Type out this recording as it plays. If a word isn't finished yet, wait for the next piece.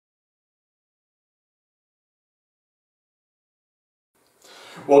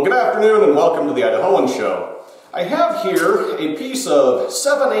Well, good afternoon and welcome to the Idahoan Show. I have here a piece of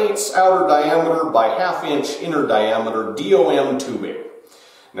 7/8 outer diameter by 1/2 inch inner diameter DOM tubing.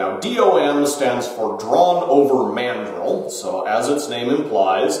 Now, DOM stands for Drawn-Over-Mandrel, so as its name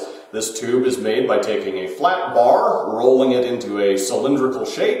implies, this tube is made by taking a flat bar, rolling it into a cylindrical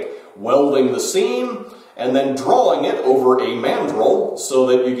shape, welding the seam, and then drawing it over a mandrel so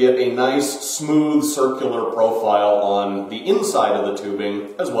that you get a nice, smooth, circular profile on the inside of the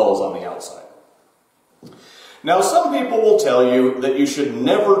tubing as well as on the outside. Now, some people will tell you that you should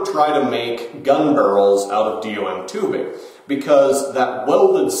never try to make gun barrels out of DOM tubing because that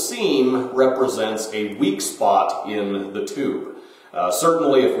welded seam represents a weak spot in the tube.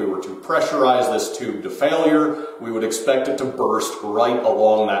 Certainly, if we were to pressurize this tube to failure, we would expect it to burst right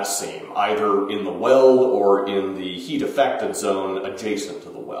along that seam, either in the weld or in the heat-affected zone adjacent to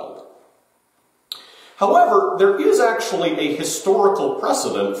the weld. However, there is actually a historical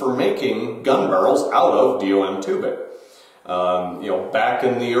precedent for making gun barrels out of DOM tubing. Back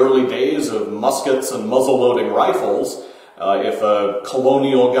in the early days of muskets and muzzle-loading rifles, if a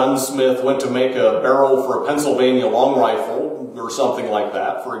colonial gunsmith went to make a barrel for a Pennsylvania long rifle, or something like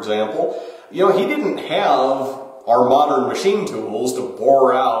that, for example, he didn't have our modern machine tools to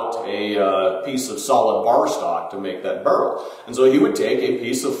bore out a piece of solid bar stock to make that barrel. And so he would take a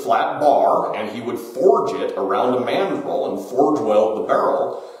piece of flat bar and he would forge it around a mandrel and forge weld the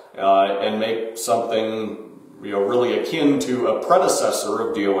barrel and make something really akin to a predecessor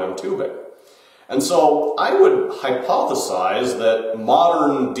of DOM tubing. And so I would hypothesize that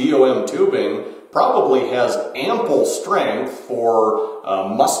modern DOM tubing probably has ample strength for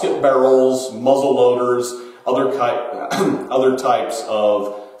musket barrels, muzzle loaders, other types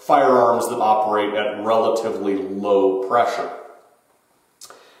of firearms that operate at relatively low pressure.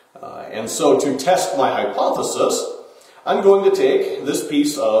 And so to test my hypothesis, I'm going to take this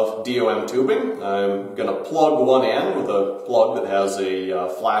piece of DOM tubing. I'm going to plug one end with a plug that has a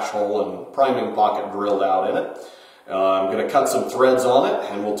flash hole and priming pocket drilled out in it. I'm going to cut some threads on it,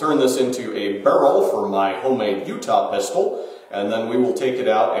 and we'll turn this into a barrel for my homemade Utah pistol, and then we will take it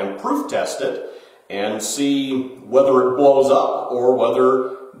out and proof test it and see whether it blows up or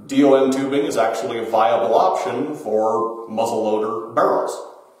whether DOM tubing is actually a viable option for muzzleloader barrels.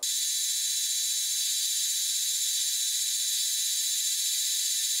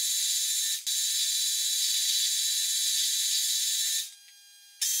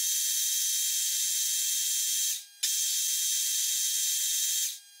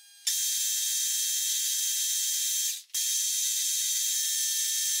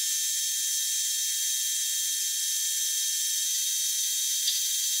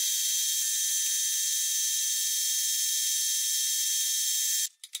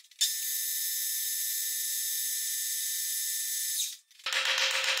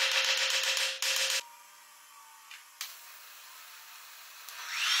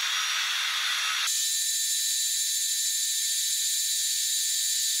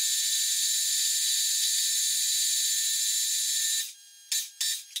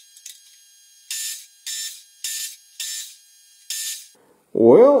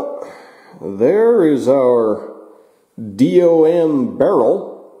 Well, there is our DOM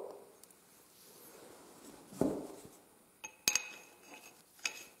barrel.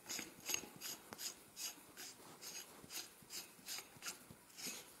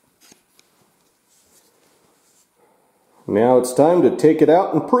 Now it's time to take it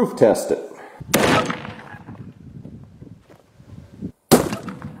out and proof test it.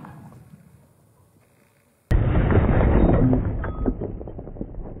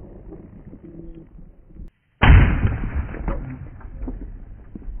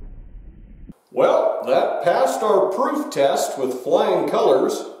 Well, that passed our proof test with flying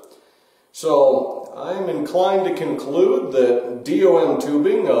colors, so I'm inclined to conclude that DOM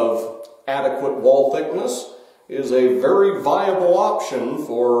tubing of adequate wall thickness is a very viable option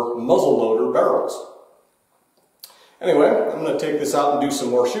for muzzleloader barrels. Anyway, I'm going to take this out and do some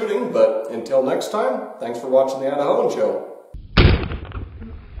more shooting, but until next time, thanks for watching the Idahoan Show.